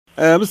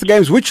Mr.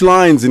 Games, which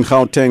lines in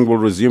Gauteng will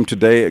resume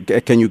today?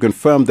 Can you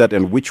confirm that,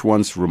 and which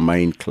ones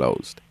remain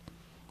closed?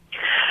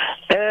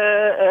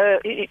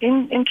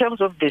 In terms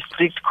of the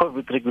strict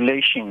COVID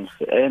regulations,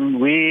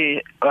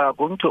 we are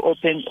going to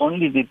open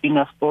only the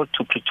Pinasport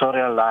to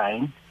Pretoria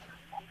line.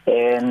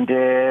 And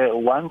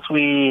once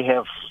we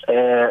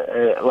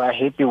are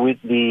happy with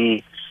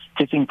the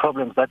teething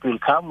problems that will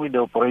come with the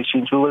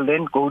operations, we will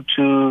then go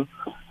to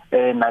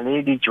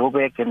Naledi,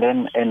 Joburg,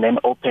 and then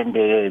open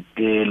the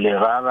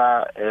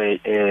Lerara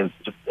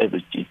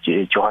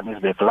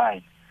Johannesburg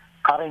line.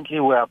 Currently,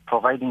 we are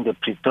providing the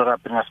Pretoria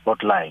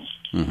Pinasport line.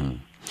 Mm-hmm.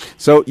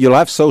 So you'll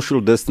have social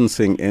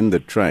distancing in the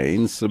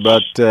trains,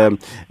 but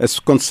as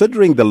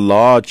considering the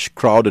large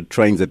crowded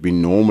trains that we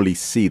normally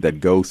see that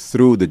go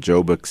through the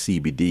Joburg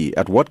CBD,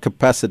 at what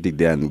capacity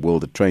then will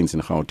the trains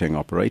in Gauteng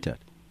operate at?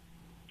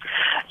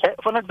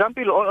 For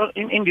example,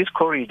 in this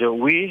corridor,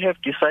 we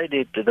have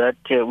decided that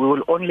we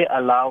will only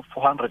allow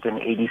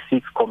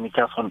 486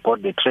 commuters on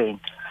board the train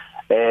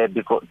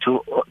because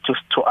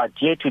to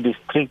adhere to the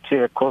strict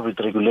COVID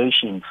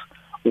regulations,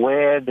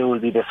 where there will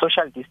be the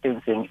social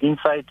distancing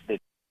inside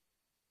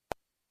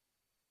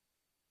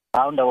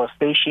around our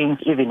stations,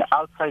 even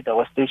outside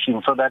our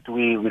stations, so that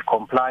we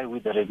comply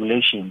with the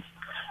regulations.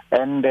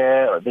 And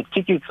the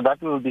tickets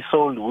that will be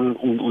sold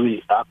will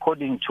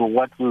according to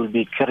what will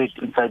be carried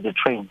inside the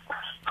train.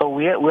 So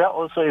we are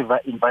also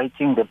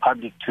inviting the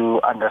public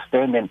to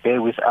understand and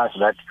bear with us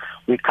that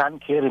we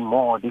can't carry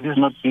more. This is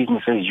not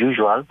business as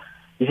usual.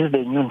 This is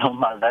the new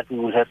normal that we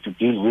will have to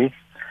deal with.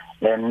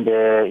 And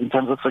in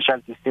terms of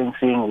social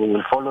distancing, we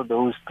will follow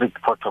those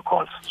strict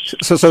protocols.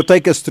 So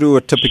take us through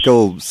a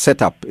typical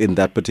setup in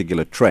that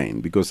particular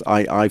train, because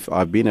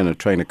I've been in a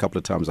train a couple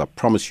of times. I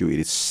promise you, it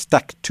is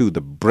stacked to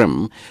the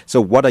brim. So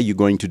what are you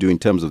going to do in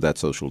terms of that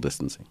social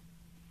distancing?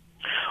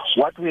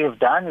 What we have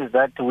done is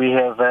that we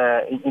have,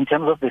 in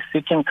terms of the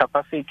seating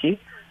capacity,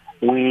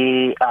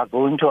 we are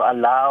going to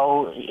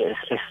allow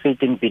a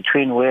seat in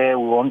between where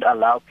we won't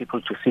allow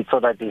people to sit, so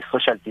that there's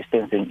social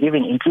distancing,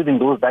 even including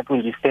those that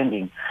will be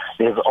standing.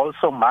 There's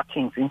also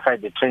markings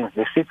inside the trains.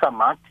 The seats are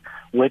marked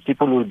where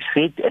people will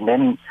sit, and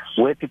then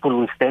where people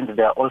will stand,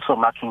 there are also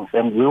markings.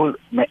 And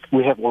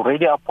we have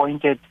already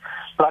appointed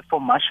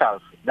platform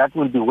marshals that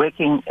will be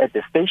working at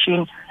the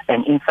station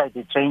and inside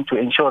the train to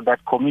ensure that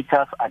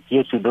commuters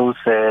adhere to those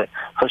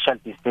social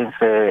distance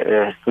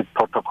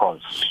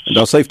protocols. And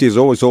our safety has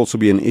always also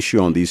been an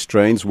issue on these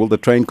trains. Will the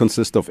train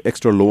consist of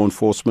extra law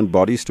enforcement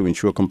bodies to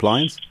ensure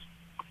compliance?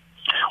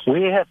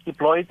 We have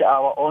deployed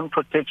our own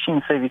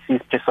protection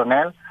services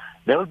personnel.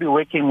 They will be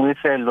working with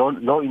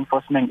law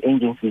enforcement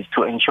agencies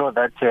to ensure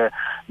that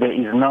there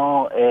is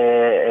no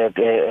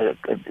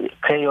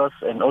chaos,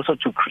 and also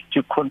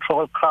to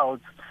control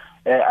crowds.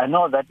 I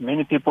know that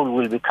many people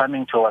will be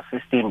coming to our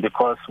system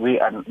because we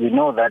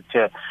know that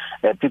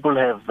people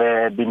have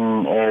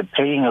been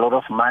paying a lot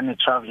of money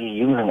traveling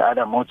using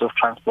other modes of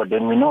transport,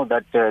 and we know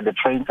that the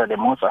trains are the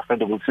most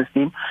affordable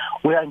system.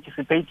 We are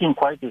anticipating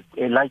quite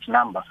a large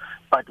number,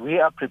 but we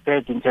are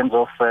prepared in terms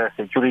of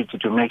security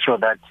to make sure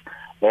that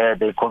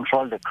they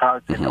control the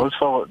crowds, and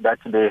also that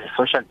the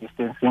social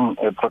distancing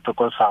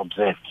protocols are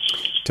observed.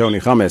 Tony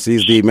James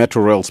is the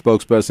Metro Rail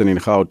spokesperson in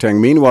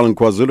Gauteng. Meanwhile, in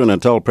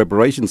KwaZulu-Natal,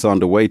 preparations are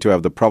underway to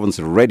have the province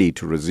ready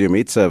to resume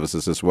its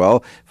services as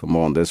well. For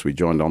more on this, we're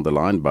joined on the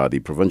line by the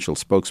provincial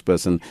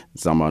spokesperson,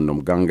 Zama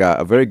Nomganga.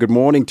 A very good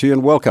morning to you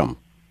and welcome.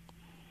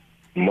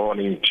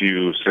 Morning to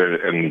you, sir,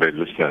 and the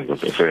listeners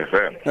of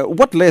SAFM.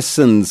 What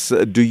lessons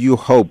do you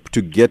hope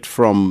to get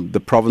from the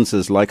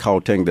provinces like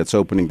Gauteng that's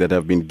opening, that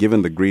have been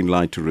given the green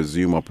light to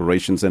resume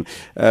operations? And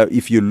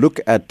if you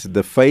look at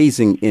the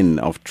phasing in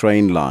of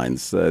train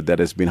lines that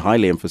has been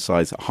highly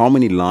emphasized, how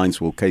many lines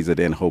will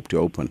KZN hope to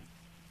open?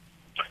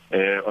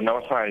 On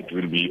our side,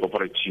 we'll be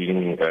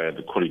operating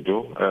the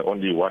corridor,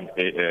 only one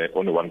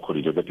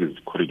corridor, that is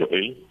Corridor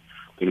A,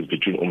 that is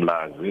between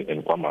Umlazi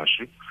and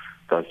KwaMashu.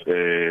 That's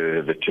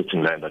the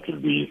testing line that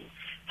will be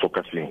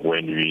focusing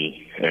when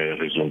we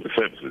resume the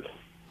services.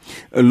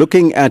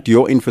 Looking at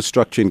your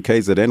infrastructure in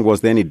KZN,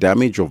 was there any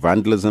damage or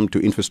vandalism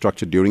to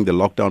infrastructure during the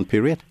lockdown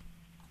period?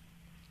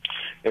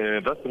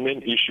 That's the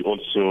main issue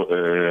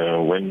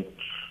also.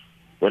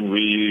 When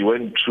we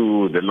went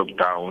through the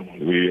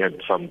lockdown, we had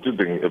some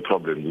teething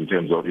problems in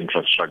terms of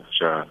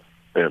infrastructure,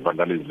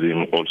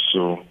 vandalism,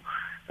 also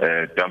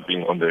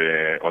dumping on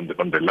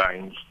the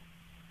lines.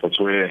 That's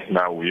where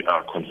now we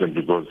are concerned,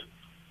 because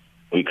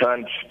we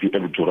can't be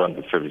able to run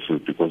the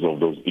services because of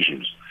those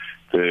issues.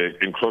 The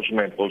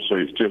encroachment also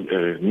is still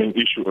a main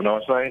issue on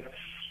our side.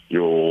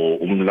 Your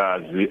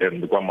Umlazi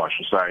and the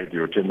KwaMashu side,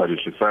 your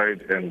Thembalihle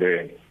side, and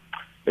the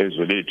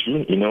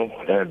Ezoleti,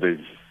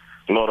 there's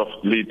a lot of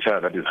litter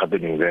that is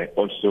happening there.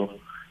 Also,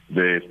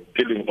 the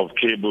peeling of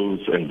cables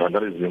and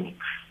vandalism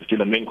is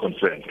still a main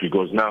concern,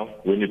 because now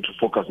we need to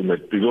focus on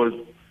that, because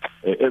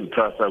as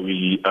PRASA,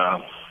 we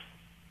are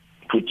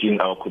putting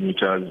our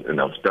commuters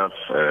and our staff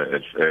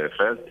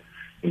first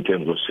in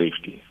terms of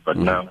safety. But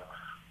now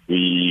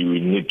we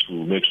need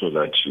to make sure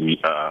that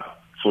we are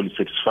fully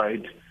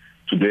satisfied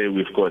Today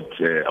we've got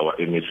our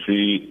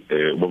MSC,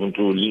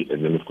 Boguntuli,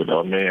 and then we've got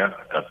our mayor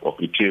of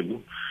Itebu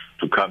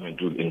to come and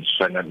do the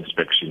final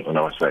inspection on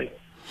our side,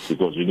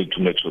 because we need to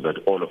make sure that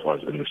all of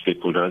us and the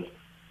stakeholders,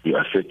 we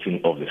are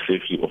certain of the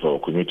safety of our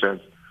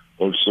commuters.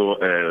 Also,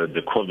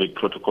 the COVID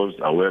protocols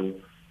are well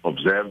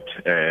observed.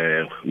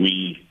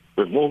 We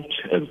were moved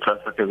as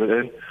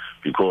President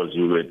because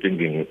we were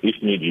thinking,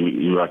 if need,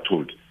 you are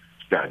told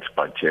that.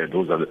 But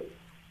those are the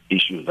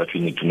issues that we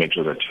need to make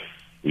sure that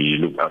we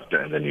look after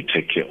and then we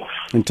take care of.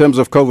 In terms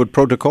of COVID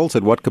protocols,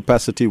 at what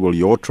capacity will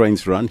your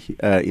trains run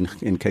in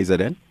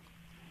KZN?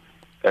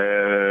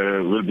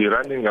 We'll be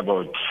running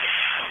about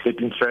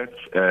 18 sets,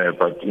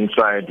 but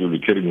inside we'll be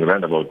carrying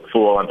around about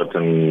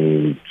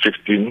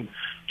 415,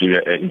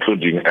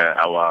 including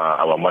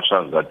our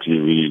marshals that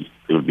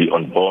will be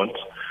on board.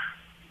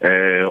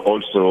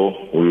 Also,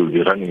 we will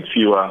be running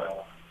fewer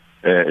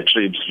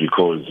trips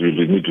because we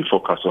will need to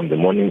focus on the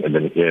morning and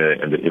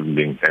the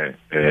evening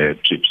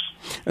trips.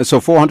 So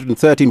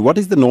 413, what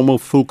is the normal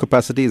full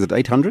capacity? Is it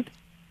 800?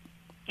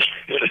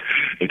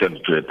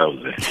 800 to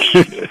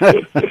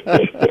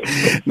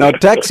 1,000. Now,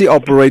 taxi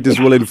operators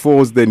will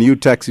enforce their new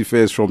taxi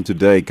fares from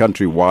today,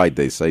 countrywide,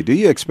 they say. Do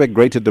you expect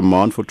greater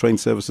demand for train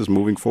services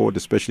moving forward,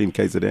 especially in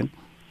KZN?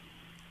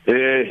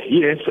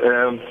 Yes,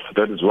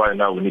 that is why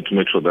now we need to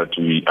make sure that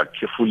we are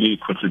carefully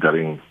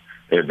considering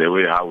the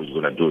way how we're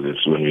going to do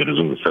this when we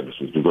resume the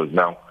services, because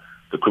now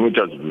the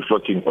commuters will be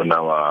floating on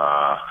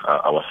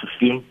our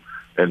system,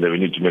 and then we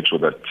need to make sure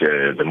that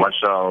the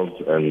marshals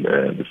and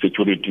the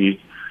security,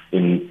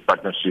 in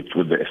partnership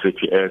with the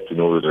SAPS,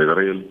 the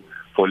rail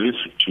police,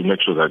 to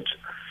make sure that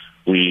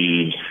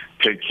we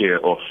take care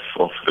of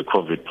the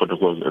COVID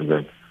protocols and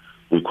then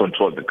we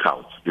control the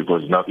crowds.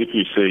 Because now if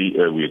we say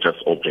we are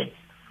just open,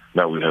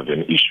 now we have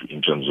an issue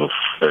in terms of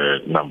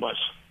numbers.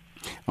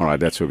 All right,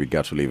 that's where we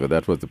got to leave it.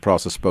 That was the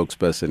PRASA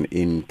spokesperson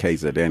in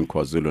KZN,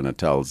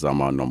 KwaZulu-Natal,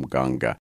 Zama Nomganga.